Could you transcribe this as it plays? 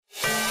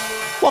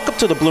Welcome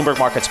to the Bloomberg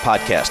Markets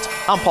Podcast.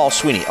 I'm Paul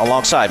Sweeney,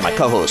 alongside my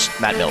co-host,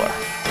 Matt Miller.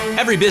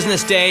 Every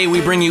business day, we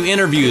bring you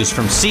interviews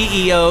from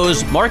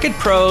CEOs, market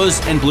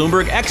pros, and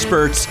Bloomberg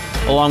experts,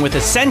 along with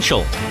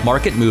essential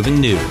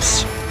market-moving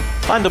news.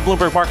 Find the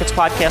Bloomberg Markets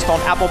Podcast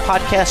on Apple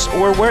Podcasts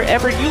or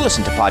wherever you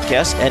listen to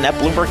podcasts and at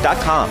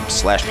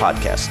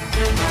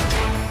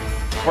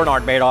Bloomberg.com/podcast.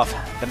 Bernard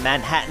Madoff, the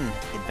Manhattan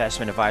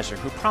investment advisor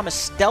who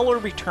promised stellar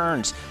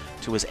returns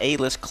to his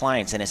A-list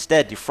clients and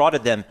instead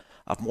defrauded them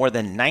of more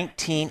than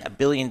 $19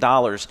 billion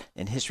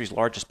in history's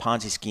largest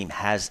Ponzi scheme,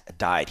 has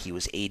died. He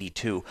was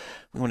 82.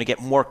 We want to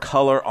get more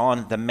color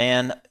on the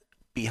man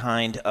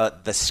behind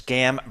the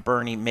scam,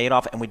 Bernie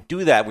Madoff, and we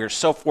do that. We're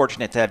so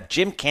fortunate to have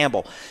Jim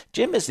Campbell.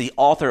 Jim is the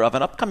author of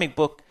an upcoming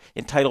book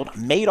entitled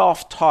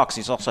Madoff Talks.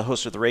 He's also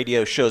host of the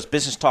radio shows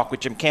Business Talk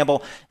with Jim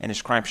Campbell and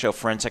his crime show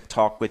Forensic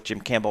Talk with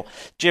Jim Campbell.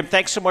 Jim,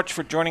 thanks so much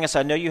for joining us.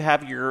 I know you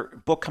have your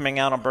book coming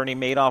out on Bernie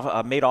Madoff,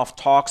 Madoff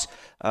Talks,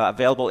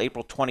 available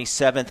April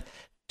 27th.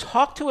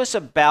 Talk to us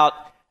about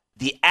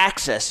the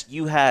access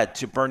you had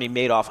to Bernie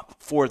Madoff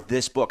for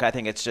this book. I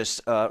think it's just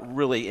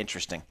really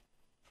interesting.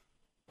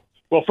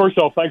 Well, first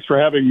off, thanks for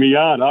having me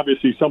on.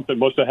 Obviously, something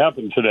must have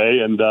happened today,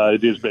 and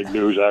it is big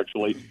news,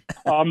 actually.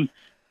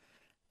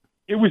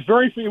 It was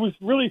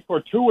really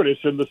fortuitous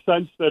in the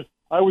sense that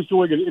I was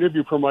doing an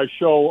interview for my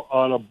show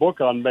on a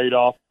book on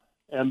Madoff,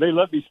 and they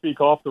let me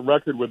speak off the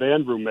record with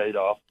Andrew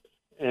Madoff.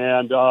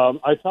 And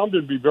I found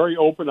him to be very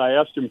open. I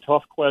asked him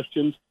tough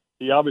questions.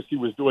 He obviously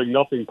was doing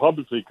nothing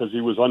publicly because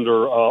he was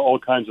under all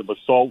kinds of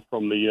assault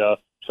from the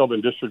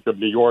Southern District of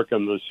New York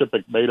and the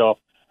Sipek Madoff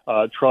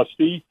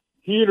trustee.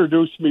 He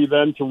introduced me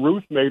then to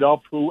Ruth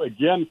Madoff, who,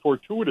 again,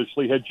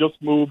 fortuitously had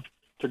just moved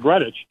to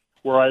Greenwich,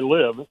 where I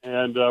live,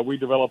 and we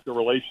developed a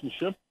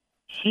relationship.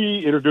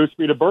 She introduced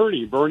me to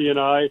Bernie. Bernie and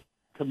I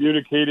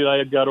communicated. I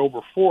had got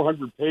over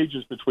 400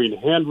 pages between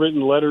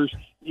handwritten letters,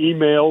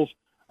 emails.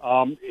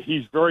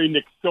 He's very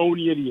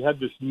Nixonian. He had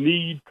this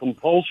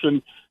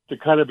compulsion to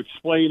kind of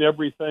explain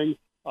everything.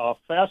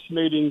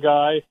 Fascinating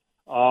guy.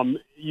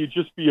 You'd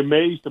just be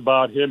amazed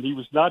about him. He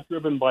was not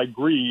driven by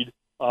greed,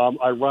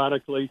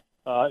 ironically,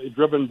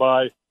 driven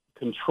by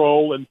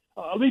control. And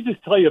let me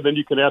just tell you, then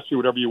you can ask me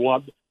whatever you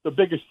want. The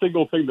biggest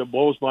single thing that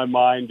blows my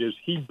mind is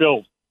he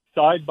built,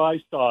 side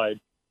by side,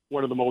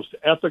 one of the most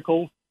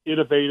ethical,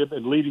 innovative,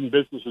 and leading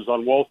businesses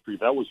on Wall Street.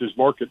 That was his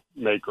market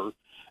maker.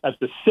 At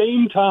the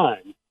same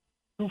time,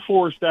 2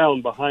 floors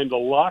down behind a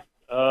locked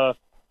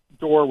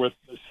door with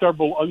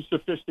several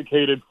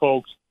unsophisticated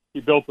folks,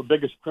 he built the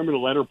biggest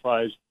criminal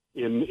enterprise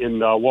in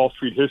Wall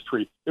Street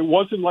history. It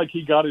wasn't like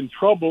he got in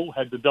trouble,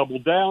 had to double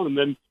down, and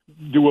then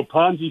do a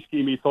Ponzi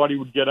scheme he thought he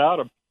would get out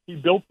of. He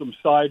built them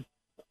side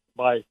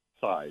by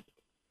side.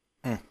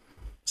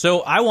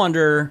 So I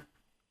wonder,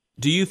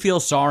 do you feel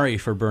sorry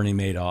for Bernie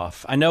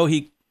Madoff? I know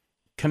he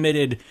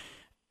committed,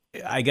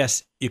 I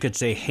guess you could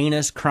say,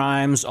 heinous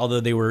crimes,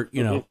 although they were,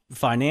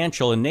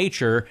 financial in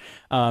nature.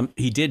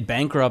 He did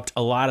bankrupt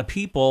a lot of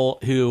people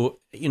who,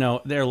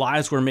 their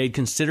lives were made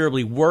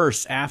considerably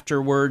worse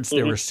afterwards.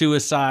 There were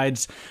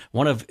suicides,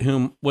 one of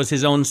whom was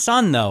his own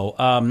son,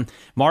 though.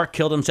 Mark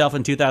killed himself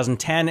in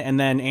 2010, and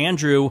then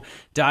Andrew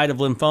died of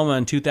lymphoma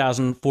in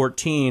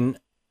 2014.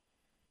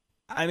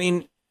 I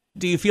mean,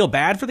 do you feel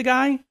bad for the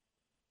guy?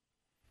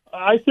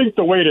 I think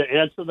the way to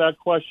answer that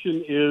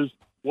question is,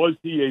 was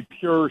he a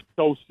pure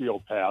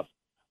sociopath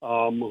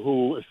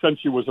who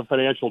essentially was a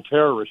financial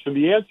terrorist? And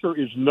the answer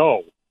is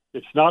no.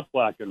 It's not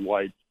black and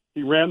white.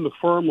 He ran the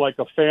firm like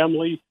a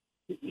family.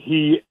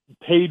 He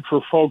paid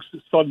for folks'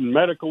 sudden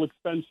medical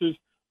expenses,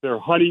 their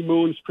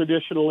honeymoons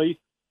traditionally.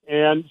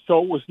 And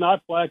so it was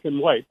not black and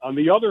white. On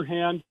the other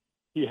hand,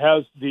 he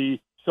has the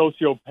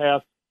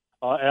sociopath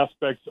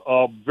aspects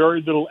of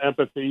very little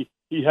empathy.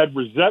 He had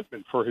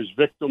resentment for his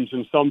victims.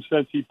 In some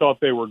sense, he thought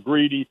they were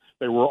greedy.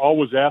 They were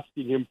always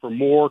asking him for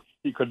more.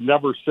 He could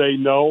never say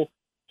no.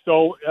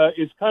 So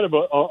it's kind of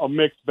a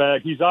mixed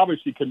bag. He's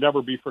obviously can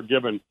never be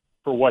forgiven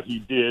for what he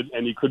did,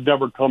 and he could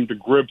never come to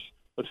grips,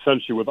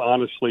 essentially, with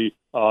honestly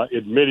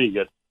admitting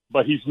it.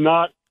 But he's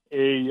not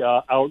a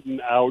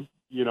out-and-out,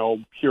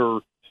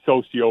 pure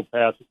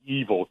sociopath,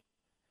 evil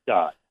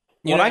guy.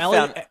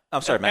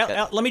 I'm sorry,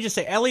 Matt. Let me just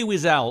say, Elie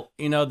Wiesel,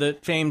 the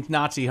famed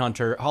Nazi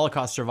hunter,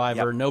 Holocaust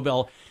survivor,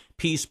 Nobel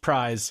Peace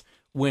Prize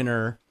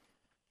winner,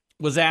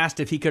 was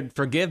asked if he could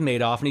forgive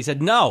Madoff, and he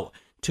said no.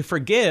 To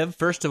forgive,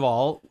 first of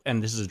all,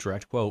 and this is a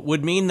direct quote,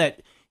 would mean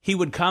that he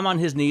would come on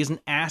his knees and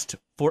ask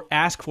for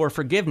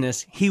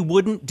forgiveness. He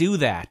wouldn't do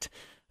that.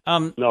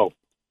 No.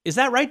 Is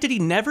that right? Did he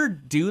never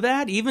do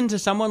that, even to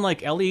someone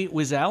like Elie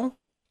Wiesel?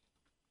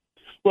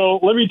 Well,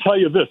 let me tell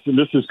you this, and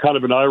this is kind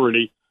of an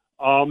irony.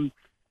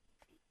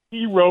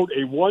 He wrote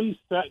a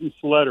one-sentence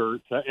letter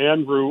to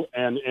Andrew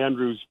and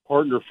Andrew's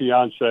partner,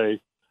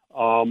 fiance,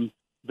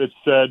 that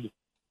said,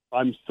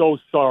 "I'm so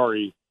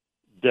sorry,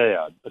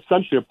 Dad,"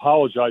 essentially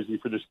apologizing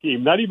for the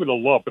scheme. Not even a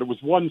love, but it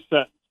was one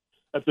sentence.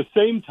 At the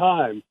same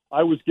time,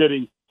 I was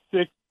getting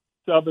 6,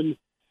 7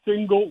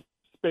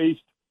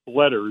 single-spaced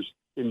letters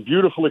in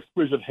beautiful,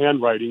 exquisite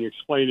handwriting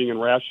explaining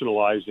and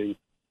rationalizing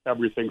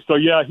everything. So,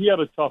 yeah, he had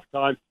a tough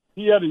time.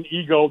 he had an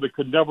ego that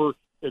could never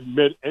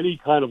admit any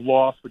kind of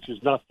loss, which is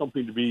not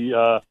something to be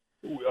a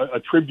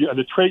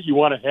trait you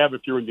want to have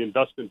if you're in the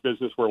investment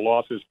business where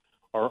losses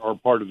are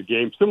part of the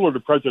game, similar to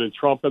President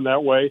Trump in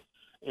that way.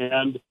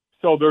 And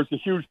so there's a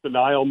huge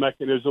denial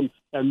mechanism.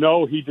 And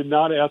no, he did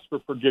not ask for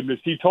forgiveness.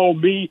 He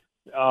told me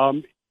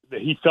that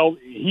he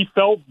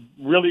felt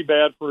really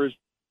bad for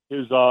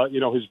his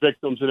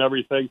victims and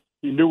everything.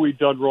 He knew he'd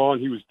done wrong.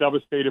 He was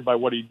devastated by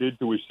what he did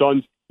to his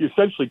sons. He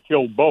essentially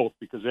killed both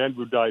because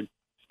Andrew died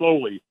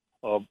slowly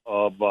of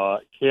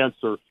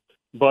cancer.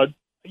 But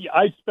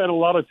I spent a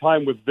lot of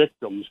time with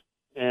victims,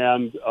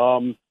 and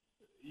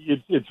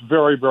it's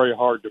very, very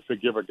hard to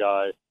forgive a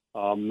guy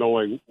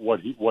knowing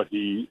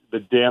the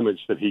damage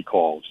that he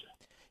caused.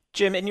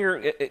 Jim, in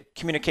your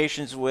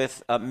communications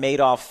with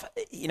Madoff,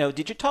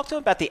 did you talk to him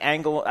about the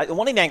angle?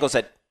 One of the angles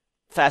that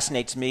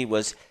fascinates me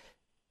was,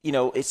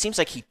 it seems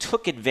like he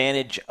took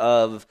advantage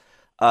of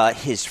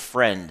his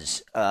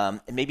friends,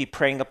 and maybe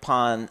preying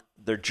upon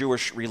their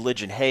Jewish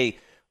religion. Hey,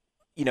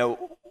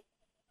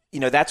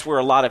 that's where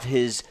a lot of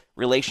his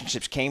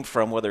relationships came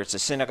from, whether it's a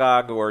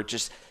synagogue or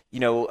just,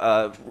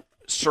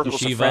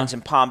 circles Yeshiva. of friends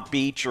in Palm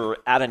Beach or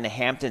out in the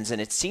Hamptons. And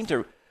it seemed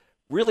to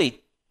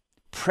really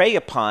prey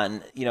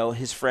upon,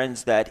 his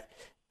friends,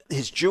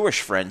 his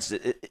Jewish friends.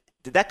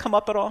 Did that come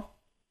up at all?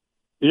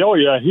 Oh,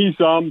 yeah. He's,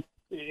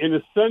 in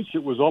a sense,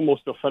 it was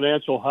almost a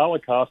financial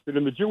holocaust. And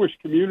in the Jewish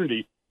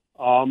community,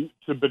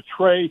 to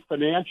betray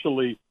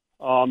financially,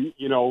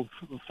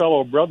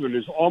 fellow brethren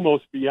is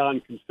almost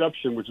beyond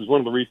conception, which is one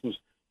of the reasons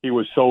he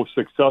was so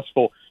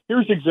successful.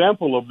 Here's an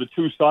example of the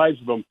two sides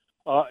of him.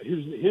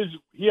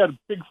 He had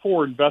big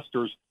four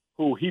investors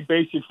who he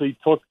basically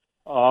took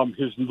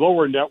his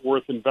lower net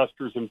worth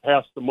investors and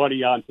passed the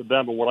money on to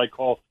them in what I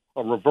call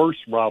a reverse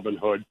Robin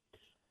Hood.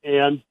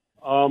 And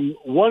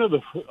one of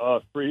the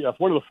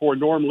four,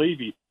 Norm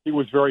Levy, he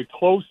was very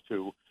close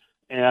to,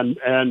 and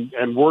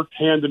worked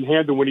hand in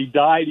hand. And when he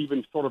died,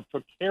 even sort of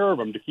took care of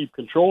him to keep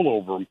control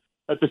over him.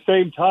 At the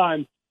same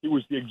time, he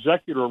was the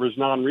executor of his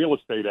non-real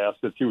estate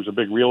assets. He was a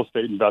big real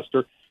estate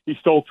investor. He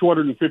stole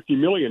 $250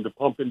 million to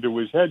pump into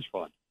his hedge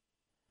fund.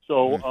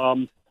 So,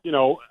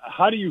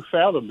 how do you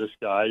fathom this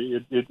guy?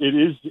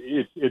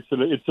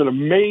 It's an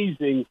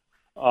amazing,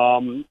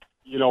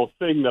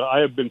 thing that I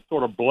have been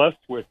sort of blessed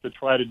with to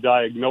try to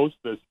diagnose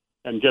this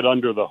and get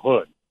under the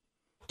hood.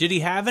 Did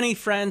he have any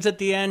friends at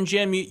the end,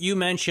 Jim? You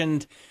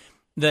mentioned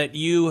that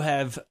you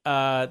have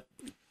a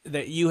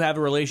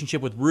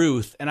relationship with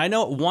Ruth, and I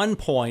know at one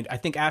point, I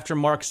think after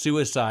Mark's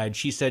suicide,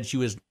 she said she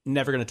was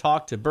never going to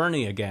talk to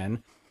Bernie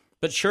again.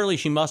 But surely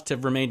she must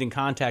have remained in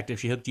contact if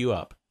she hooked you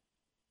up.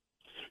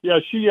 Yeah,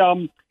 she.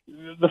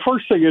 The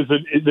first thing is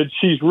that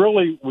she's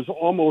really was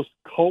almost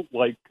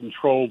cult-like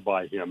controlled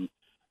by him,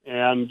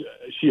 and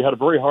she had a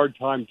very hard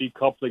time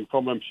decoupling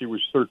from him. She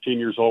was 13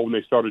 years old when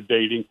they started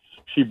dating.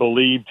 She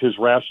believed his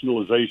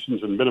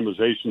rationalizations and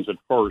minimizations at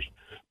first.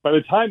 By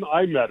the time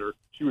I met her,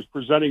 she was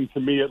presenting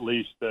to me at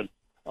least that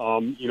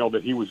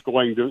that he was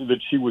that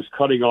she was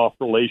cutting off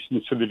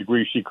relations to the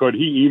degree she could.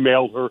 He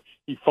emailed her,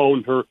 he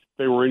phoned her.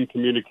 They were in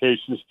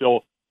communication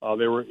still.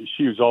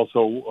 She was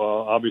also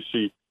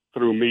obviously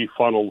through me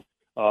funneled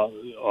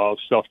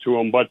stuff to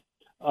him. But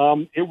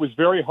it was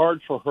very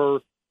hard for her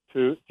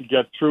to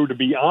get through. To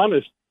be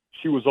honest,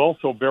 she was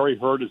also very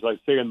hurt, as I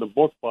say in the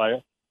book,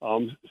 by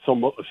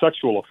some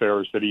sexual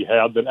affairs that he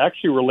had that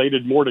actually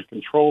related more to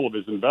control of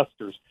his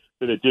investors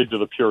than it did to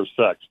the pure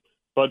sex.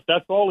 But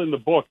that's all in the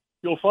book.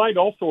 You'll find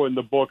also in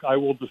the book,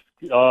 I'm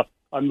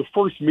the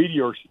first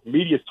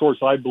media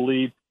source, I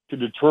believe, to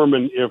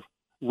determine if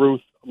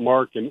Ruth,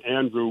 Mark, and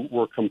Andrew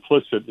were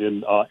complicit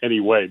in any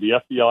way.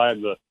 The FBI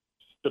and the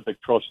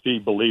specific trustee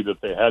believe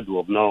that they had to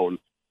have known.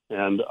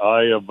 And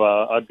I've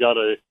got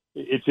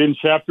it's in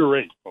Chapter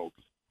 8,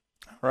 folks.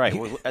 All right.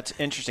 Well, that's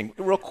interesting.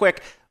 Real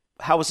quick,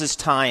 how was his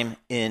time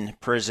in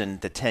prison,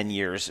 the 10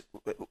 years?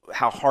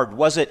 How hard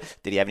was it?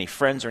 Did he have any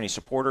friends or any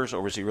supporters,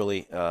 or was he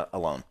really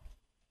alone?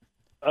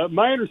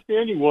 My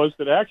understanding was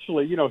that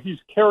actually, he's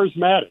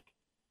charismatic,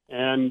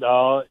 and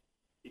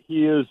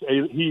he is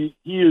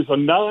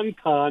a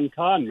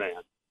con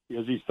man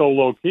because he's so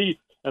low key.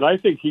 And I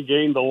think he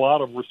gained a lot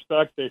of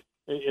respect. A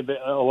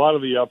lot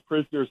of the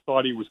prisoners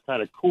thought he was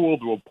kind of cool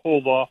to have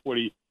pulled off what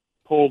he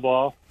pulled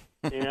off,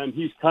 and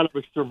he's kind of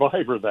a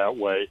survivor that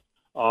way.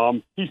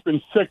 He's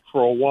been sick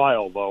for a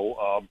while,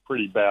 though,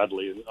 pretty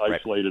badly, and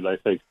isolated, right.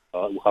 I think,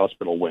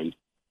 hospital wing.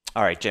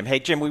 All right, Jim. Hey,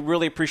 Jim, we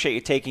really appreciate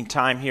you taking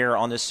time here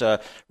on this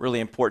really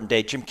important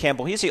day. Jim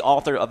Campbell, he's the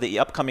author of the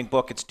upcoming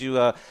book. It's due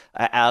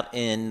out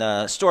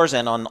in stores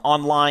and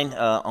online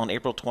on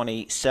April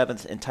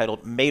 27th,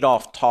 entitled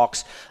Madoff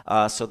Talks.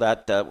 So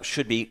that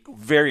should be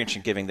very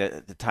interesting, given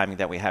the timing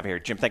that we have here.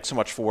 Jim, thanks so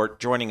much for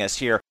joining us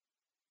here.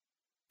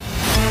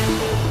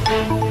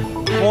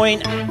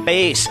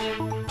 Coinbase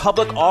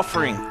public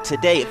offering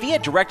today via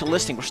direct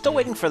listing. We're still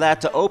waiting for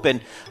that to open,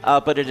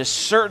 but it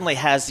certainly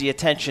has the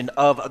attention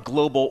of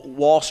global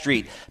Wall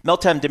Street.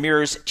 Meltem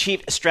Demir's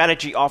Chief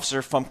Strategy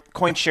Officer from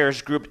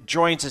CoinShares Group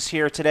joins us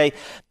here today.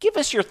 Give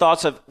us your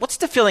thoughts of what's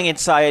the feeling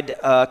inside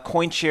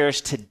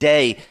CoinShares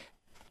today.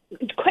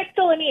 Quick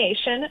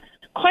delineation.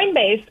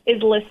 Coinbase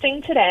is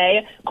listing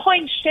today.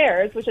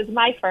 CoinShares, which is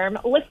my firm,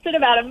 listed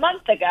about a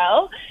month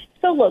ago.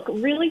 So look,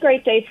 really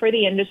great day for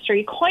the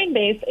industry.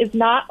 Coinbase is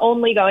not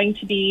only going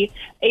to be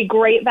a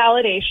great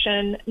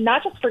validation,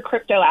 not just for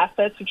crypto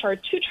assets, which are a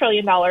 $2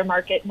 trillion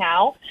market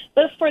now,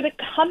 but for the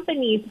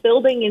companies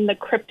building in the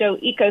crypto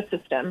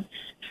ecosystem.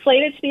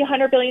 Slated to be a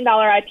 $100 billion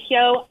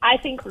IPO. I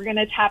think we're going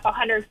to tap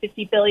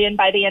 $150 billion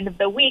by the end of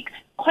the week.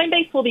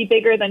 Coinbase will be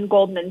bigger than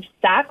Goldman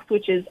Sachs,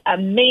 which is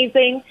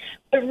amazing.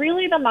 But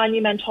really the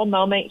monumental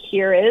moment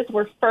here is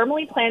we're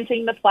firmly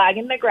planting the flag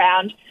in the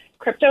ground.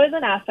 Crypto is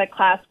an asset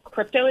class.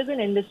 Crypto is an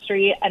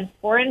industry. And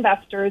for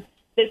investors,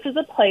 this is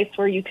a place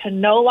where you can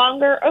no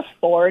longer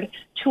afford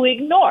to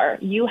ignore.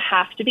 You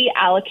have to be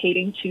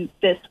allocating to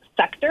this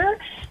sector.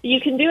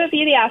 You can do it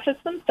via the assets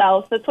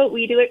themselves. That's what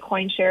we do at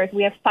CoinShares.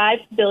 We have $5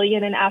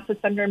 billion in assets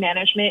under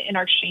management in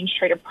our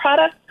exchange-traded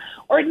products.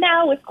 Or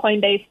now with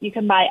Coinbase, you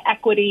can buy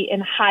equity in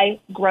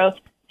high-growth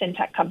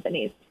fintech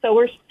companies. So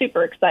we're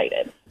super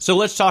excited. So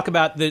let's talk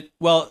about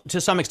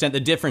to some extent, the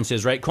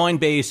differences, right?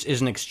 Coinbase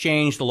is an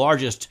exchange, the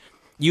largest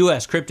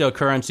U.S.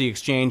 cryptocurrency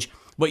exchange.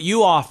 What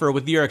you offer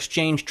with your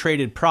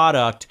exchange-traded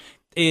product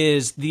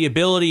is the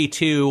ability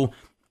to,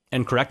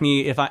 and correct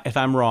me if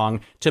I'm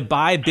wrong, to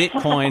buy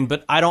Bitcoin,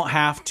 but I don't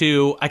have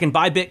to. I can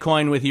buy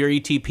Bitcoin with your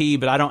ETP,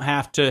 but I don't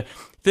have to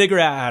figure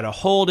out how to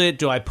hold it.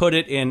 Do I put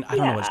it in, I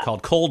don't know what it's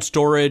called, cold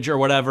storage or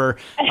whatever?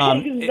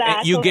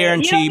 Exactly. You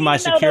guarantee my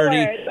security.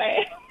 Words, right?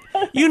 Exactly.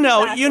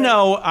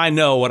 I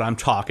know what I'm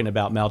talking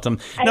about, Meltem.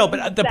 No,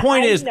 but the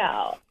point is,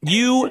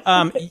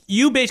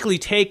 you basically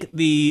take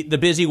the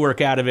busy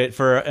work out of it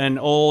for an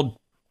old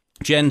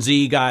Gen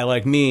Z guy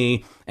like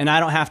me, and I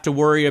don't have to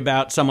worry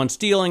about someone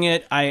stealing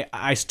it.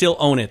 I still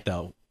own it,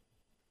 though.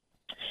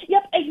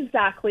 Yep,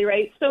 exactly,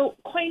 right. So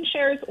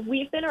CoinShares,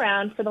 we've been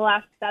around for the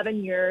last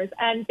 7 years,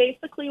 and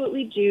basically what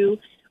we do,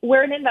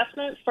 we're an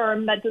investment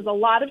firm that does a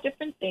lot of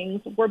different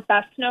things. We're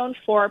best known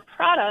for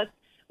products,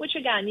 which,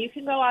 again, you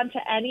can go on to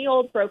any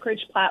old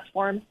brokerage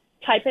platform,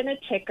 type in a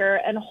ticker,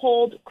 and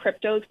hold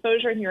crypto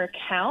exposure in your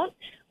account.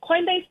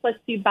 Coinbase lets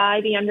you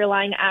buy the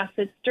underlying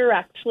assets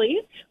directly,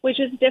 which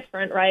is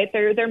different, right?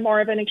 They're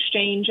more of an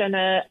exchange and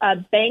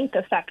a bank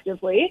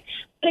effectively.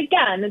 But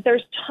again,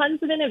 there's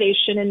tons of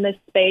innovation in this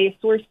space.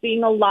 We're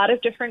seeing a lot of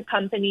different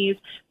companies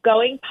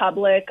going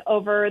public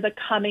over the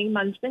coming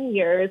months and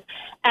years.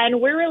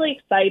 And we're really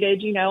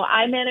excited. You know,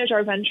 I manage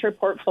our venture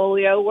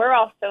portfolio. We're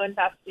also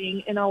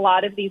investing in a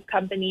lot of these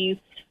companies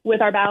with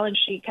our balance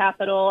sheet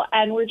capital.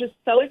 And we're just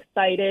so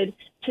excited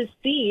to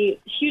see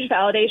huge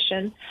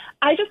validation.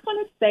 I just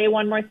want to say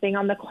one more thing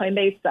on the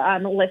Coinbase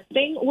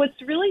listing. What's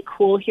really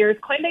cool here is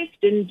Coinbase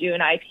didn't do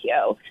an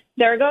IPO.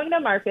 They're going to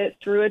market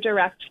through a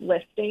direct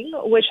listing,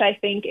 which I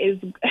think is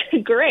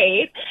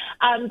great.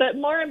 But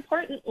more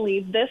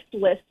importantly, this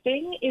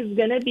listing is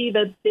going to be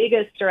the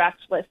biggest direct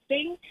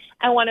listing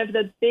and one of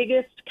the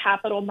biggest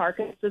capital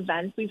markets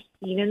events we've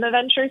seen in the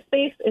venture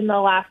space in the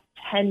last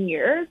 10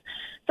 years.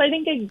 So I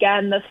think,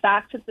 again, the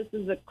fact that this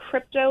is a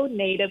crypto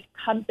native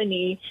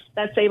company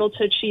that's able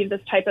to achieve this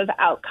type of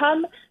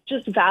outcome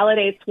just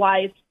validates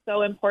why it's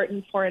so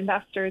important for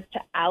investors to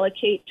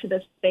allocate to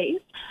this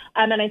space.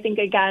 And I think,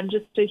 again,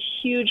 just a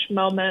huge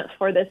moment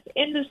for this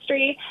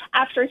industry.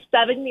 After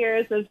 7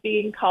 years of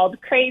being called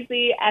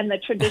crazy and the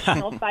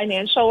traditional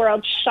financial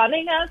world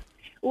shunning us,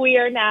 we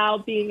are now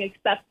being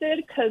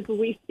accepted because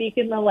we speak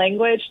in the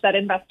language that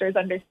investors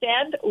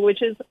understand,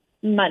 which is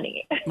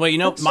money. Well, you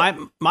know,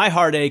 my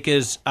heartache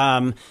is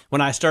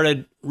when I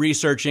started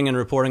researching and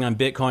reporting on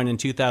Bitcoin in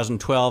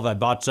 2012, I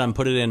bought some,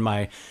 put it in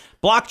my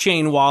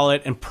blockchain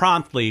wallet, and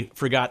promptly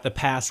forgot the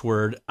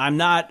password. I'm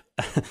not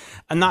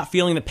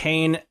feeling the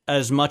pain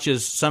as much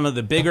as some of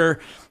the bigger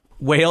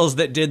whales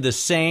that did the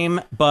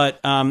same.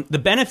 But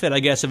the benefit,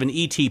 I guess, of an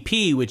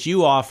ETP, which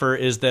you offer,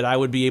 is that I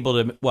would be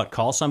able to,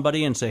 call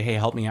somebody and say, hey,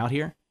 help me out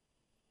here?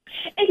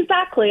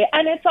 Exactly.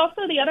 And it's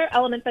also the other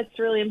element that's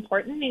really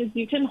important is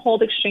you can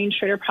hold exchange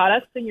trader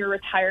products in your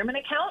retirement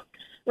account,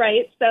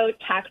 right? So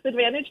tax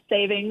advantage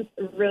savings,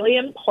 really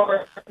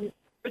important.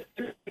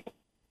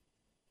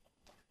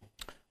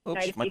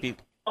 Oops, might be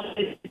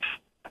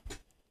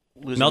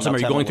Meltem, are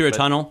you going through a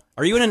tunnel?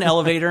 Are you in an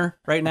elevator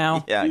right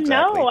now? Yeah,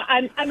 exactly. No,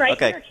 I'm right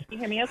okay. here. Can you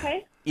hear me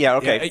okay? Yeah,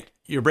 okay. Yeah,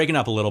 you're breaking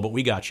up a little, but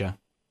we got you.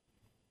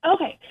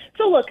 Okay.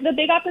 So look, the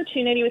big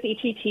opportunity with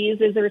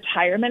ETTs is the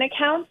retirement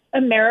accounts.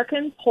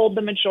 Americans hold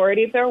the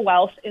majority of their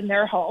wealth in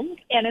their homes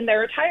and in their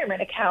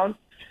retirement accounts.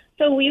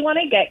 So we want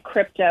to get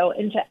crypto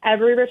into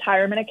every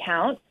retirement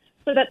account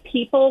so that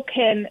people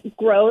can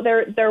grow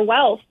their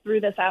wealth through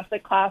this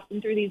asset class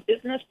and through these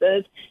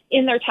businesses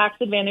in their tax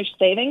advantage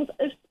savings,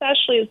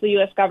 especially as the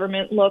U.S.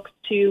 government looks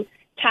to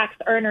tax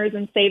earners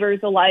and savers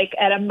alike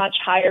at a much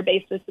higher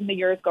basis in the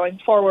years going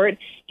forward,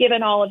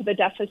 given all of the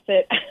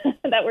deficit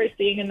that we're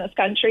seeing in this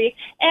country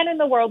and in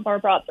the world more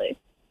broadly.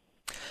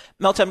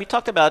 Meltem, you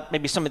talked about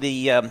maybe some of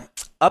the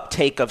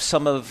uptake of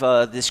some of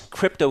this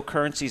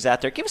cryptocurrencies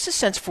out there. Give us a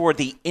sense for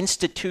the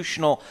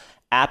institutional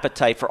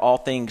appetite for all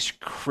things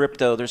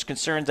crypto. There's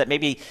concerns that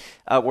maybe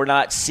we're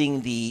not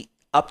seeing the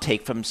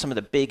uptake from some of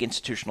the big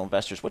institutional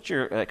investors. What's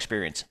your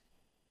experience?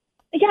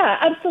 Yeah,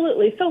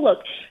 absolutely. So look,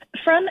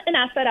 from an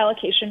asset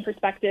allocation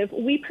perspective,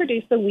 we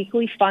produce a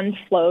weekly fund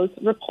flows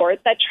report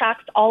that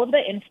tracks all of the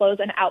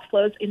inflows and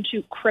outflows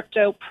into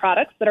crypto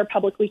products that are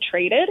publicly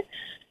traded.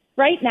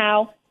 Right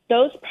now,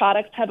 those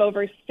products have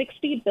over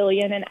 $60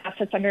 billion in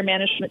assets under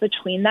management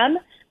between them.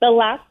 The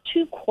last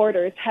 2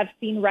 quarters have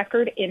seen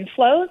record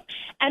inflows.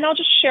 And I'll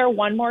just share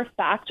one more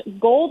fact.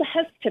 Gold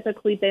has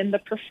typically been the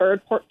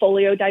preferred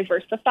portfolio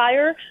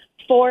diversifier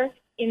for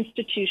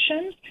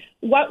institutions.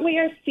 What we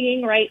are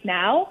seeing right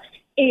now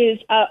is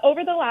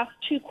over the last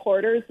 2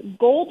 quarters,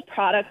 gold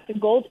products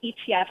and gold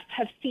ETFs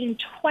have seen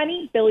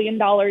 $20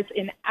 billion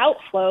in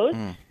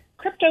outflows.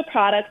 Crypto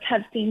products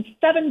have seen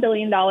 $7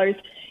 billion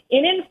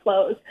in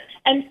inflows.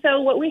 And so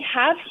what we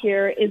have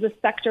here is a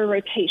sector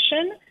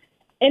rotation.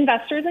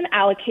 Investors and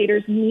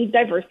allocators need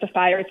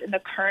diversifiers in the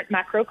current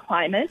macro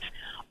climate.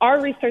 Our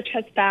research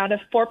has found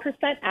a 4%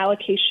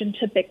 allocation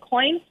to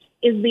Bitcoin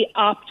is the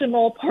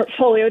optimal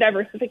portfolio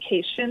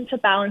diversification to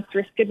balance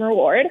risk and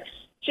reward.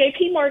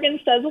 JP Morgan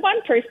says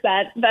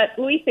 1%, but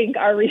we think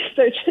our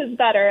research is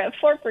better at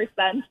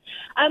 4%.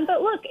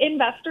 But look,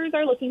 investors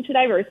are looking to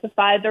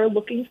diversify. They're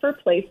looking for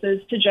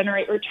places to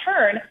generate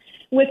return.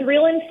 With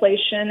real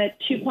inflation at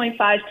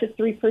 2.5 to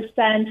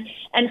 3%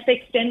 and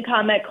fixed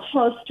income at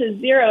close to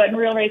zero and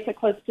real rates at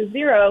close to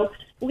zero,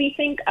 we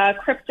think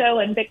crypto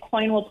and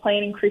Bitcoin will play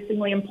an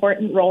increasingly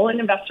important role in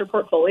investor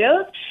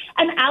portfolios.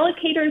 And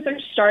allocators are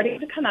starting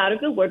to come out of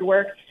the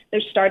woodwork.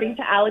 They're starting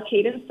to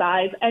allocate in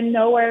size, and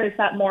nowhere is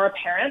that more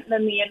apparent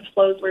than the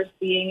inflows we're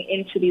seeing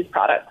into these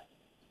products.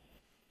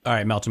 All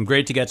right, Meltem,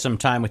 great to get some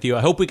time with you. I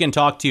hope we can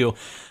talk to you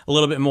a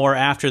little bit more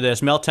after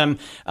this. Meltem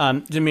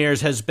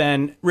Demirors has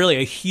been really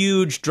a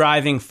huge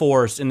driving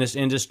force in this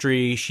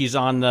industry. She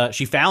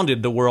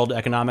founded the World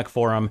Economic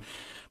Forum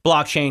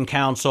Blockchain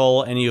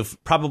Council, and you've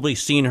probably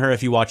seen her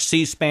if you watch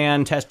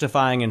C-SPAN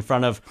testifying in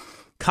front of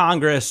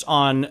Congress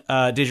on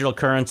digital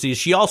currencies.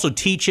 She also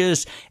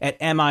teaches at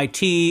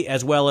MIT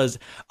as well as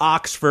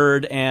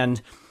Oxford,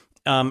 and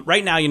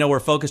right now, we're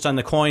focused on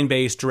the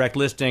Coinbase direct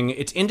listing.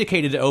 It's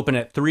indicated to open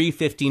at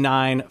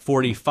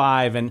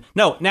 $359.45, and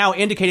now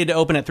indicated to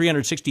open at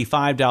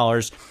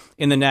 $365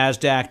 in the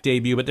NASDAQ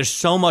debut. But there's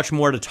so much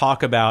more to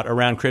talk about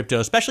around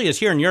crypto, especially as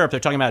here in Europe, they're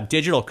talking about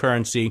digital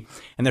currency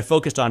and they're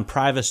focused on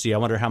privacy. I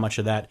wonder how much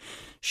of that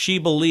she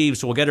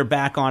believes. So we'll get her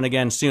back on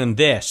again soon.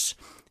 This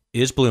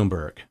is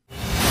Bloomberg.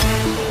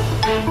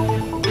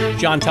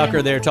 John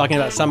Tucker there talking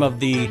about some of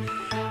the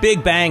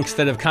big banks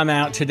that have come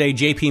out today: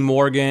 JP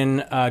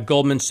Morgan,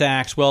 Goldman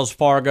Sachs, Wells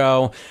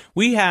Fargo.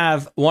 We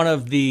have one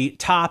of the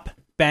top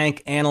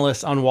bank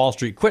analysts on Wall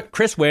Street.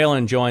 Chris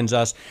Whalen joins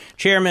us,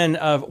 chairman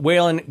of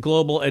Whalen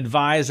Global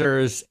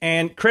Advisors.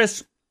 And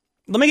Chris,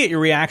 let me get your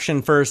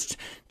reaction first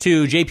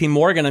to JP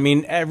Morgan. I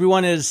mean,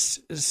 everyone is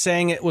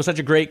saying it was such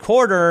a great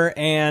quarter,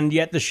 and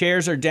yet the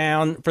shares are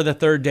down for the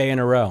third day in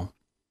a row.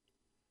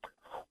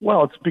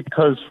 Well, it's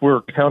because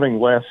we're counting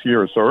last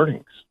year's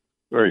earnings.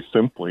 Very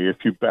simply,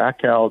 if you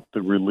back out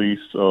the release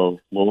of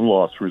loan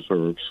loss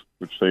reserves,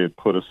 which they had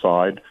put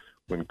aside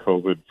when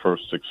COVID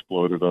first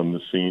exploded on the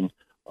scene,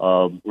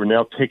 we're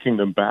now taking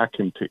them back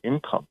into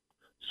income.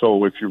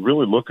 So if you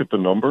really look at the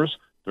numbers,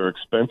 their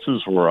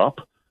expenses were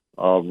up,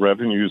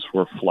 revenues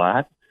were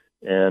flat,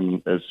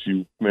 and as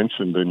you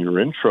mentioned in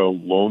your intro,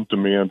 loan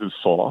demand is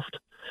soft.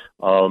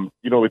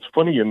 It's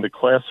funny, in the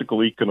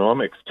classical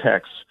economics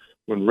texts,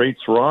 when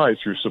rates rise,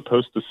 you're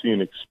supposed to see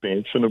an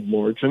expansion of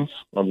margins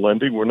on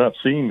lending. We're not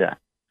seeing that.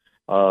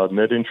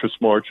 Net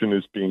interest margin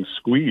is being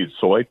squeezed.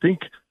 So I think,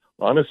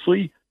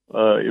 honestly,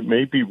 it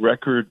may be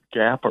record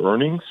gap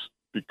earnings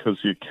because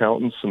the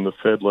accountants and the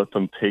Fed let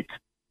them take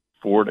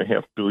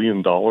 $4.5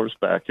 billion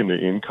back into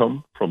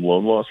income from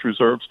loan loss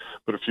reserves.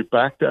 But if you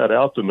back that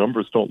out, the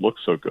numbers don't look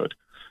so good.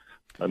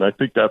 And I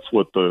think that's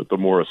what the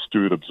more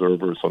astute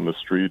observers on the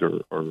street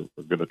are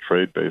going to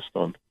trade based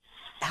on.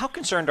 How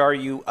concerned are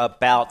you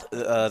about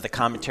the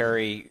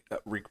commentary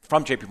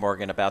from JP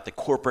Morgan about the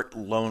corporate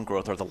loan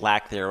growth or the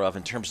lack thereof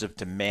in terms of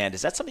demand?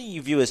 Is that something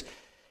you view as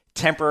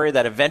temporary,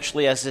 that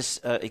eventually as this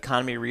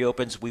economy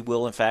reopens, we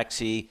will in fact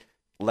see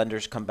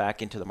lenders come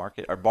back into the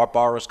market or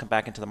borrowers come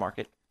back into the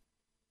market?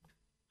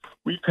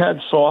 We've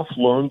had soft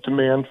loan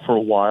demand for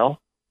a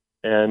while,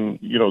 and,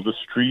 the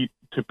street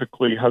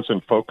typically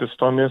hasn't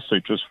focused on this.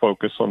 They just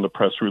focus on the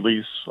press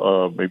release,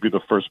 maybe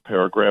the first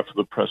paragraph of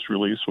the press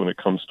release when it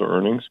comes to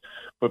earnings.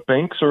 But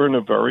banks are in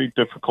a very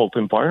difficult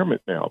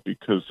environment now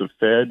because the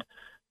Fed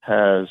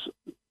has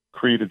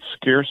created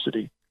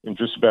scarcity in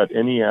just about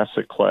any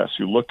asset class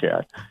you look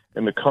at.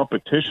 And the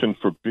competition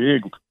for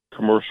big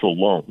commercial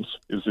loans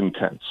is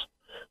intense.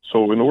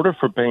 So in order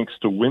for banks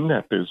to win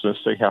that business,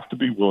 they have to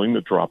be willing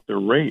to drop their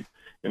rate.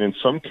 And in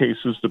some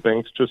cases, the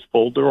banks just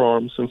fold their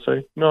arms and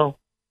say, no,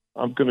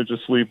 I'm going to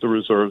just leave the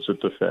reserves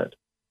at the Fed.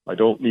 I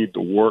don't need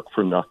to work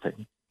for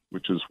nothing,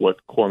 which is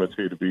what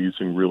quantitative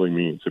easing really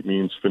means. It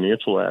means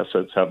financial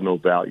assets have no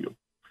value.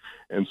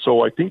 And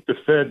so I think the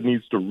Fed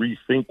needs to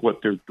rethink what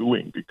they're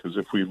doing, because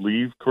if we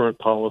leave current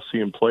policy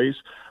in place,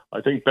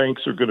 I think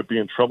banks are going to be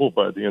in trouble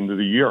by the end of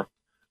the year.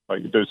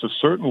 There's a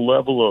certain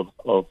level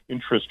of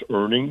interest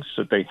earnings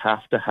that they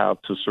have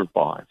to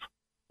survive.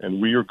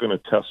 And we are going to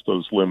test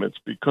those limits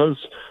because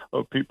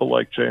of people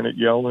like Janet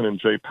Yellen and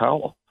Jay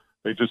Powell.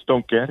 They just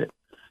don't get it.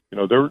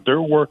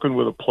 They're working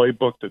with a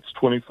playbook that's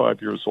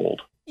 25 years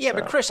old. Yeah,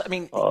 but Chris, I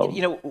mean,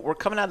 we're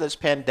coming out of this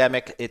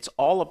pandemic. It's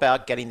all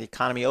about getting the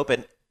economy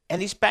open. And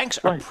these banks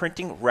are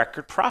printing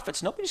record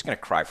profits. Nobody's going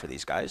to cry for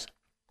these guys.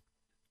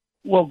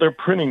 Well, they're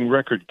printing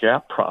record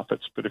GAAP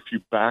profits, but if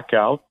you back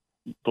out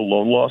the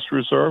loan loss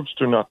reserves,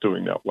 they're not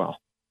doing that well.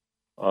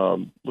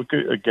 Look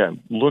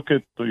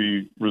at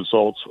the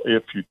results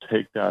if you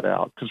take that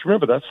out. Because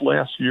remember, that's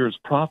last year's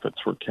profits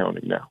we're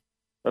counting now.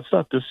 That's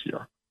not this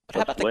year. But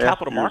how about the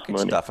capital market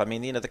stuff? I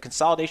mean, the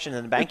consolidation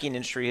in the banking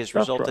industry has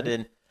resulted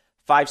in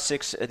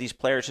 5-6 of these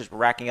players who's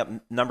racking up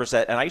numbers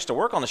that, and I used to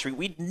work on the street,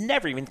 we'd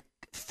never even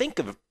think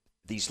of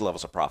these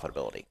levels of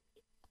profitability.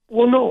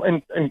 Well, no,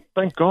 and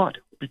thank God,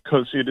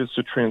 because it is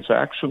the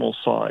transactional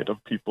side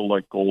of people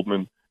like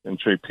Goldman and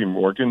J.P.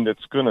 Morgan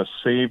that's going to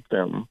save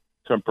them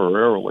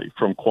temporarily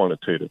from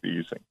quantitative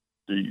easing.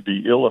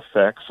 The ill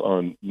effects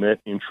on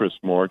net interest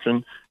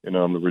margin and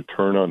on the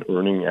return on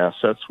earning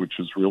assets, which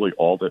is really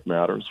all that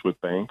matters with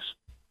banks.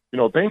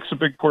 A bank's a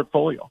big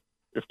portfolio.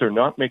 If they're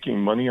not making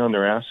money on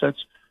their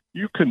assets,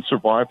 you can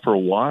survive for a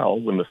while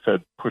when the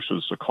Fed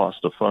pushes the cost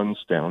of funds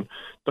down.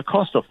 The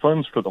cost of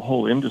funds for the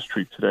whole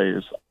industry today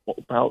is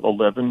about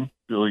 $11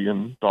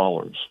 billion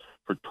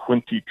for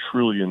 $20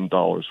 trillion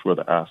worth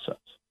of assets.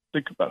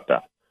 Think about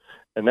that.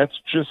 And that's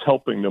just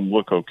helping them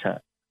look okay.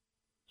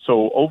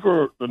 So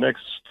over the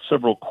next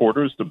several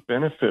quarters, the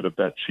benefit of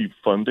that cheap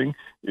funding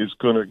is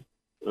going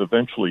to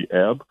eventually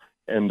ebb,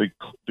 and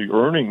the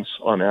earnings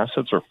on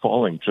assets are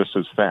falling just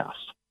as fast.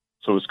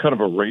 So it's kind of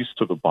a race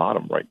to the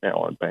bottom right now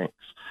on banks.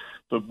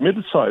 The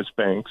mid-sized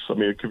banks, I'll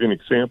give you an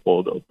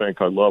example. The bank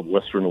I love,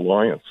 Western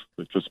Alliance,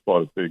 that just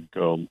bought a big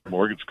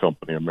mortgage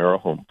company,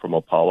 AmeriHome, from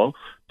Apollo.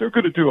 They're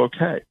going to do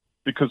okay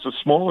because the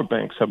smaller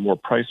banks have more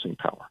pricing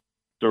power.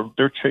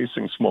 They're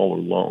chasing smaller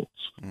loans.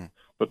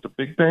 But the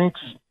big banks,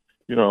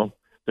 they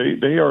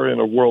are in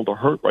a world of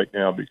hurt right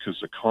now because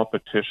the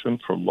competition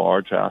for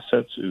large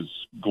assets is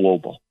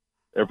global.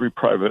 Every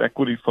private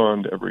equity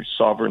fund, every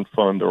sovereign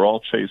fund, they're all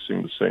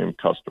chasing the same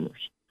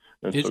customers.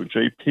 And so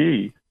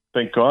JP,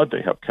 thank God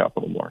they have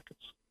capital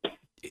markets.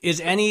 Is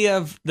any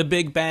of the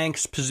big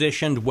banks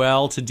positioned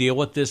well to deal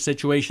with this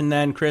situation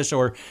then, Chris?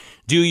 Or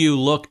do you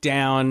look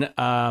down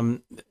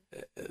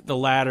the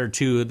ladder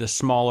to the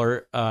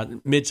smaller,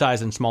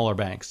 mid-size and smaller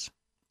banks?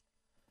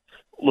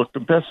 Look,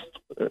 the best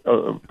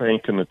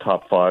bank in the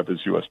top 5 is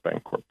U.S.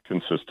 Bancorp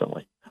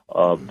consistently.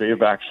 They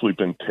have actually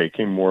been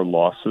taking more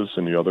losses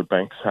than the other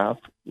banks have,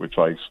 which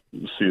I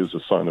see as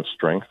a sign of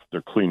strength.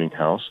 They're cleaning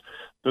house.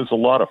 There's a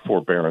lot of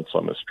forbearance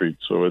on the street.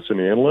 So as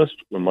an analyst,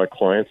 when my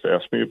clients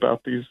ask me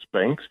about these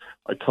banks,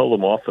 I tell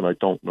them often I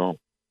don't know,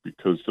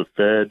 because the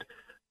Fed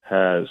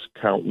has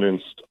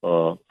countenanced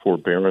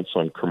forbearance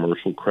on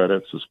commercial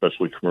credits,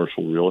 especially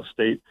commercial real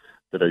estate,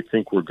 that I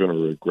think we're going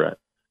to regret.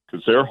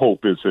 Because their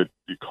hope is that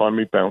the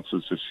economy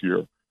bounces this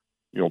year.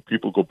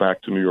 People go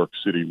back to New York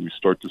City. We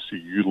start to see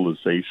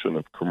utilization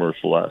of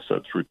commercial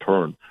assets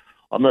return.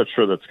 I'm not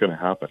sure that's going to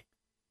happen.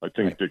 I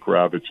think Dick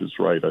Ravitch is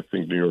right. I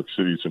think New York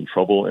City's in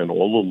trouble, and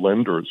all the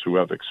lenders who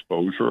have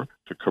exposure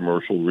to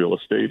commercial real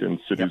estate in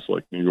cities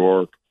like New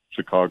York,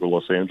 Chicago,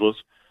 Los Angeles,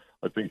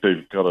 I think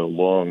they've got a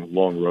long,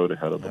 long road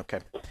ahead of them. Okay.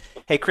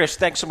 Hey, Chris,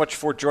 thanks so much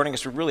for joining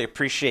us. We really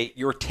appreciate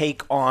your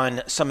take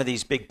on some of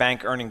these big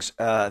bank earnings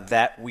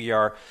that we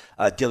are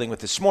dealing with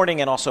this morning,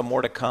 and also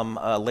more to come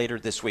later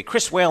this week.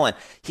 Chris Whalen,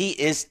 he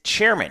is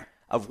chairman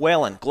of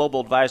Whalen Global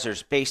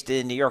Advisors based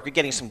in New York. We're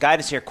getting some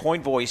guidance here.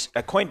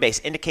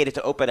 Coinbase indicated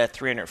to open at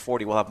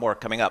 340. We'll have more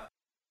coming up.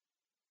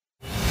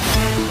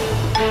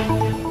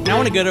 Now I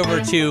want to get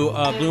over to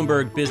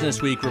Bloomberg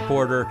Businessweek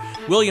reporter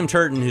William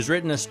Turton, who's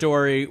written a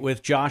story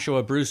with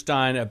Joshua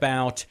Brustein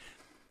about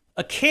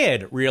a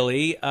kid,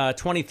 really, a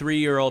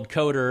 23-year-old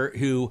coder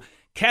who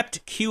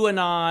kept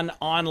QAnon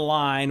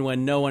online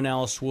when no one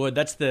else would.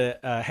 That's the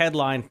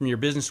headline from your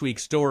Businessweek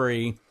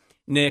story,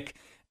 Nick.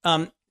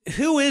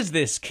 Who is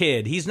this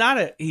kid? He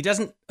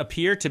doesn't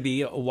appear to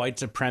be a white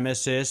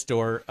supremacist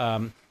or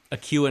a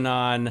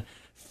QAnon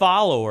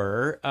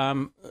follower.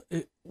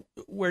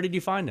 Where did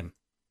you find him?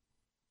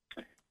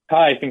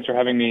 Hi, thanks for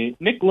having me.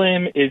 Nick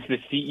Lim is the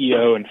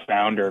CEO and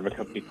founder of a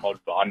company called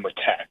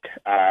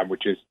Vonwatech,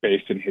 which is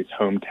based in his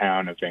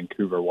hometown of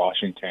Vancouver,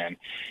 Washington.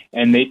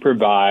 And they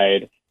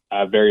provide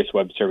various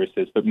web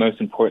services, but most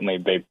importantly,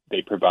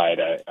 they provide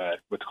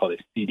what's called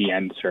a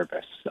CDN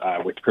service,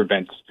 which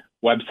prevents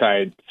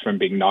websites from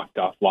being knocked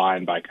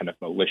offline by kind of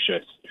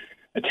malicious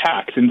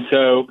attacks. And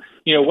so,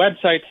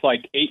 websites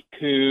like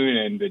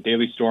 8kun and the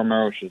Daily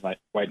Stormer, which is like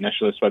white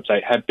nationalist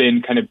website, have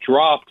been kind of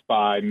dropped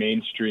by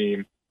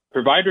mainstream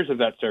providers of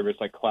that service,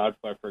 like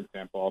Cloudflare, for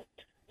example.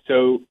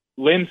 So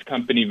Lim's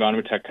company,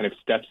 Vonwitech, kind of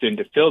steps in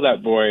to fill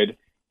that void.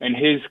 And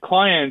his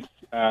clients,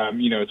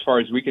 as far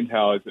as we can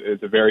tell, is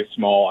a very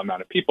small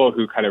amount of people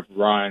who kind of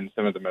run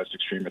some of the most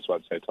extremist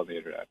websites on the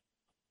internet.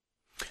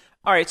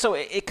 All right, so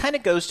it kind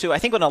of goes to, I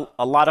think, when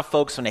a lot of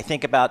folks, when they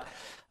think about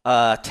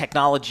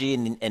technology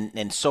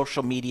and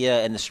social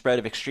media and the spread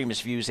of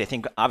extremist views, they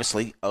think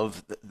obviously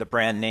of the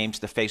brand names,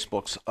 the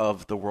Facebooks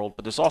of the world.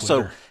 But there's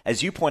also, Twitter,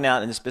 as you point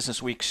out in this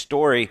Business Week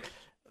story,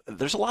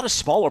 there's a lot of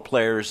smaller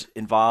players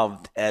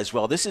involved as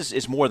well. This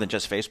is more than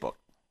just Facebook.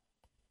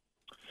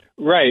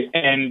 Right.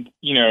 And,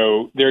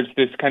 there's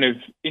this kind of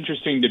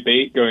interesting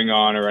debate going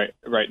on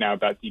right now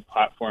about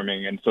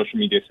deplatforming and social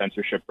media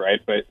censorship, right?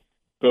 But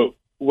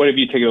what if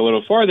you take it a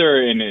little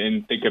farther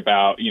and think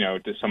about,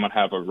 does someone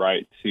have a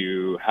right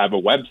to have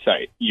a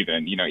website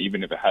even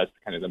if it has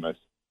kind of the most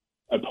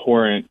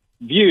abhorrent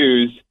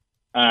views?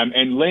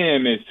 And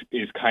Lim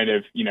is kind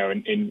of,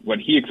 in what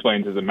he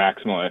explains as a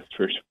maximalist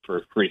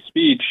for free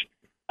speech.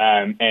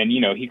 And,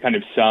 he kind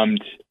of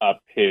summed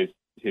up his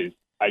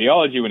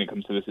ideology when it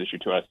comes to this issue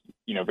to us,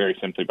 very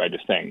simply by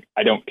just saying,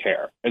 I don't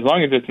care. As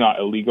long as it's not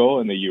illegal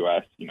in the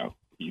U.S.,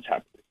 he's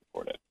happy to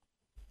support it.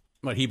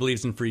 But he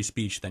believes in free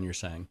speech, then you're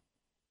saying?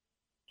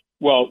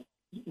 Well,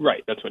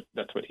 right. That's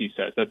what he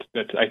says. That's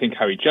I think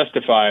how he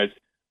justifies,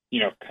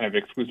 kind of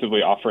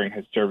exclusively offering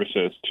his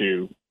services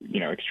to,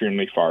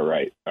 extremely far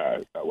right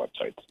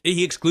websites.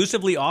 He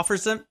exclusively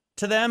offers them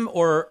to them,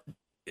 or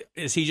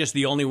is he just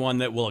the only one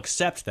that will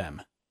accept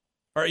them?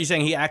 Or are you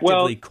saying he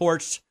actively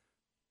courts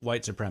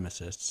white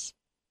supremacists?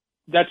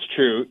 That's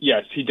true.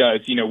 Yes, he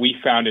does. We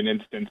found an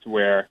instance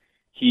where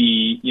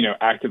he,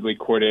 actively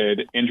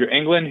courted Andrew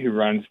Anglin, who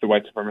runs the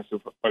white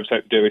supremacist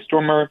website Daily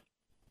Stormer,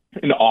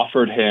 and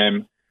offered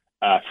him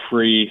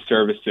free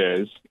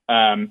services.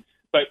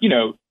 But,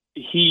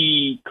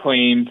 he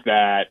claimed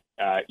that,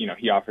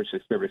 he offers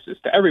his services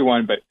to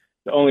everyone, but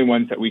the only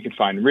ones that we could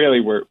find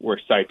really were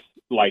sites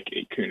like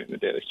 8kun and the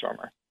Daily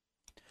Stormer.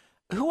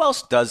 Who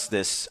else does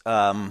this?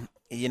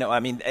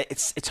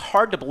 It's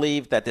hard to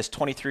believe that this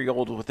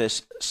 23-year-old with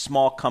this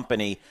small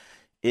company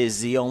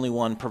is the only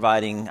one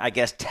providing, I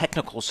guess,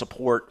 technical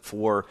support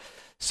for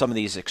some of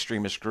these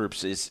extremist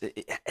groups. Is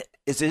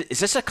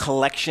this a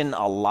collection,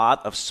 a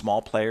lot of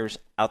small players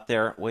out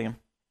there, William?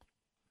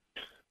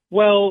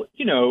 Well,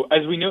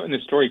 as we note in the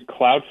story,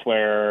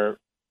 Cloudflare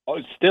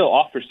still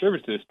offers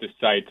services to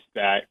sites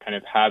that kind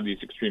of have these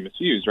extremist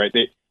views, right?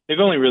 They've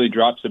only really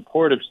dropped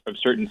support of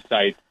certain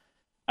sites,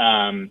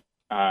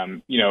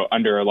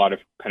 under a lot of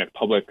kind of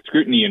public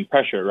scrutiny and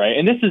pressure, right?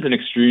 And this is an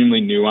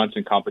extremely nuanced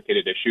and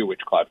complicated issue,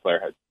 which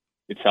Cloudflare has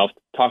itself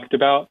talked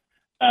about.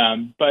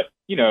 But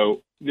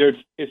there's,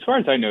 as far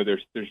as I know,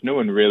 there's no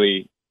one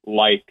really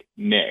like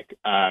Nick.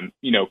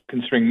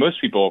 Considering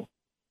most people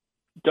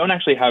don't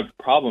actually have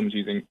problems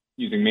using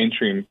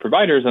mainstream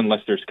providers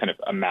unless there's kind of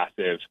a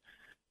massive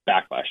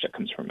backlash that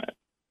comes from it.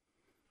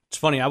 It's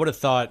funny. I would have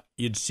thought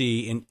you'd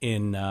see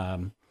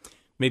in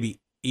maybe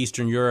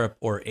Eastern Europe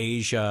or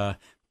Asia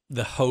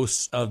the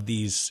hosts of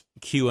these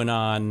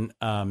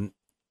QAnon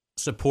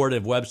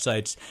supportive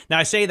websites. Now,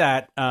 I say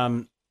that,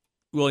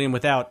 William,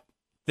 without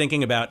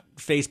thinking about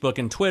Facebook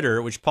and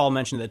Twitter, which Paul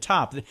mentioned at the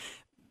top.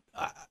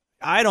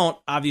 I don't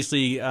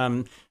obviously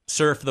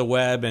surf the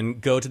web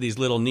and go to these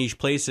little niche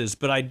places,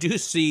 but I do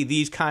see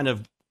these kind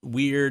of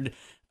weird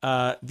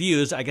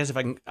views. I guess if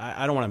I can,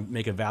 I don't want to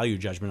make a value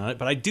judgment on it,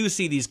 but I do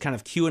see these kind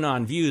of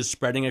QAnon views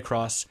spreading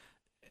across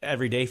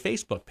everyday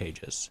Facebook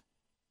pages.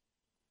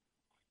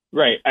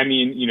 Right. I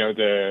mean,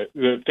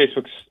 the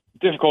Facebook's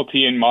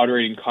difficulty in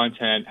moderating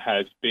content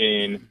has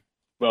been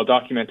well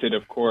documented,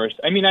 of course.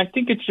 I mean, I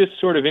think it's just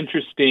sort of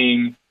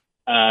interesting,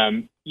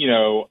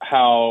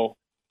 how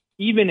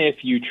even if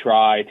you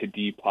try to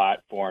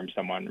deplatform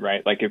someone,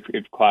 right? Like if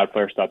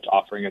Cloudflare stops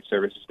offering its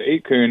services to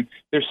 8kun,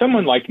 there's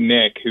someone like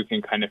Nick who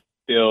can kind of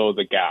fill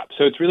the gap.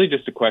 So it's really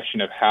just a question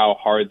of how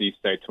hard these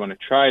sites want to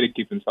try to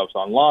keep themselves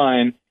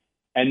online.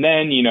 And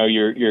then,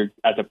 you're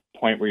at the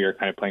point where you're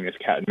kind of playing this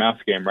cat and mouse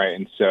game, right?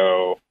 And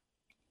so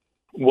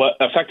what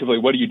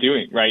are you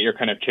doing, right? You're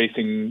kind of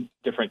chasing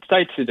different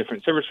sites to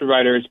different service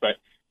providers, but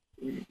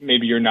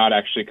maybe you're not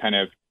actually kind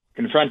of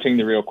confronting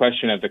the real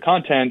question of the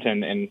content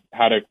and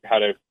how to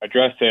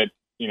address it,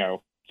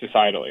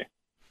 societally.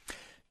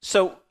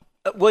 So,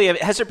 William,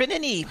 has there been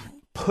any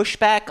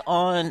pushback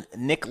on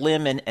Nick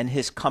Lim and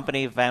his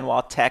company,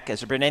 Vonwitech?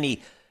 Has there been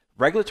any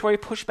regulatory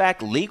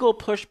pushback, legal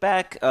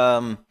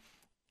pushback,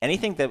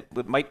 anything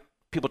that might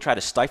people try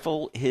to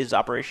stifle his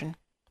operation?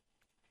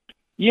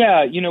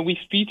 Yeah, we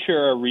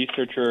feature a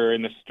researcher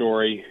in the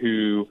story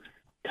who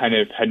kind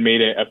of had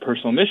made it a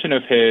personal mission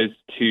of his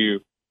to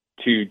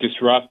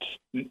disrupt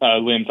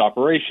Lim's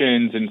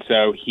operations. And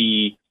so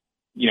he,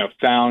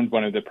 found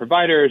one of the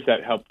providers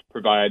that helped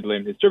provide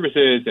Lim his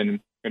services and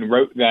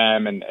wrote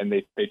them and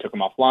they took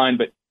him offline.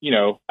 But,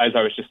 as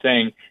I was just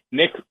saying,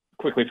 Nick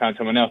quickly found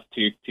someone else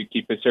to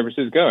keep his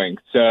services going.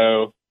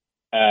 So,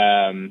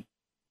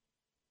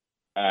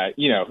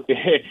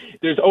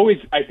 there's always,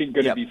 I think,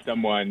 going to be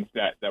someone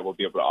that will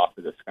be able to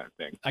offer this kind of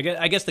thing.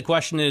 I guess the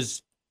question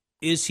is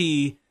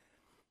he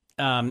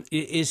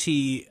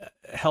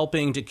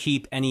helping to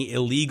keep any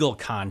illegal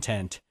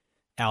content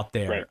out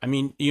there? Right. I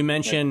mean, you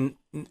mentioned,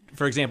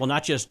 for example,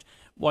 not just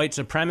white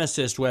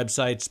supremacist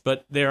websites,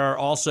 but there are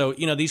also,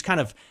 these kind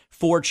of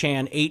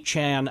 4chan,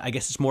 8chan, I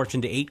guess it's morphed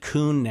into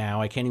 8kun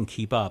now. I can't even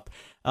keep up.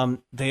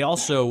 They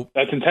also...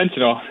 That's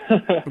intentional.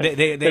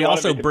 they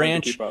also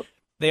branch...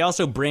 They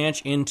also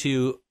branch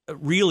into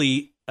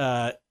really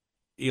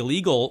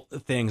illegal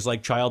things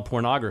like child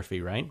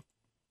pornography, right?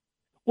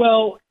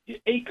 Well,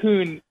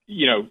 8kun,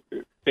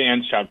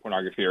 bans child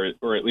pornography,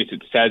 or at least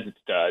it says it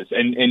does.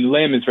 And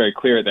Lim is very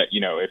clear that,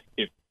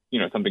 if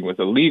something was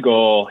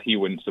illegal, he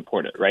wouldn't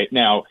support it. Right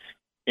now,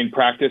 in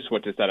practice,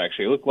 what does that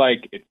actually look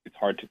like? It's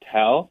hard to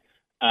tell.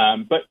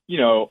 But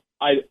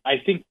I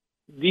think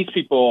these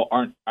people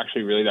aren't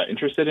actually really that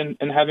interested in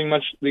having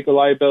much legal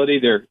liability.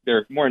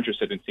 They're more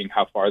interested in seeing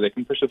how far they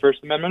can push the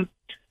First Amendment.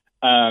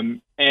 As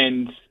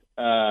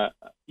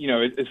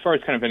far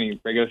as kind of any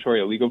regulatory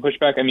or legal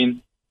pushback, I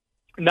mean,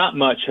 not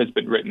much has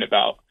been written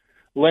about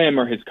Lim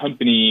or his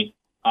company,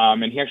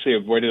 and he actually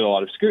avoided a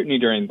lot of scrutiny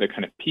during the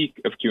kind of peak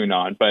of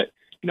QAnon. But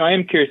I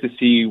am curious to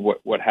see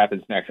what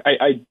happens next.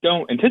 I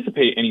don't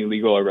anticipate any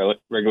legal or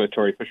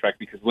regulatory pushback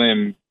because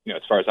Lim,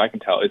 as far as I can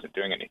tell, isn't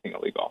doing anything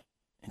illegal.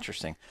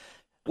 Interesting.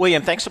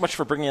 William, thanks so much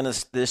for bringing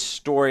us this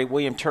story.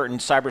 William Turton,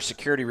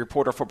 cybersecurity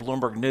reporter for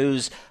Bloomberg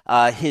News.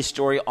 His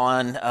story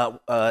on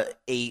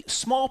a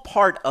small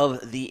part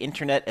of the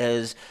internet,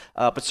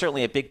 but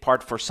certainly a big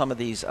part for some of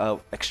these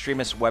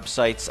extremist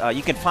websites.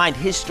 You can find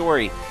his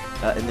story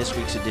in this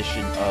week's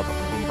edition of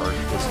Bloomberg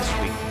Business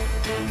Week.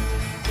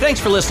 Thanks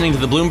for listening to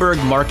the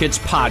Bloomberg Markets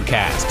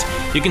Podcast.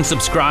 You can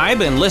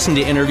subscribe and listen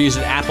to interviews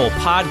at Apple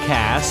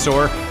Podcasts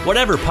or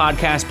whatever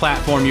podcast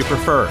platform you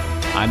prefer.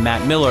 I'm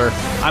Matt Miller.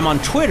 I'm on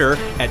Twitter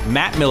at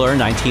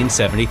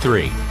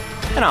MattMiller1973.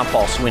 And I'm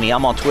Paul Sweeney.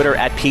 I'm on Twitter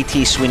at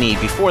PT Sweeney.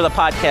 Before the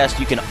podcast,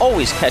 you can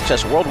always catch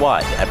us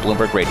worldwide at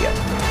Bloomberg Radio.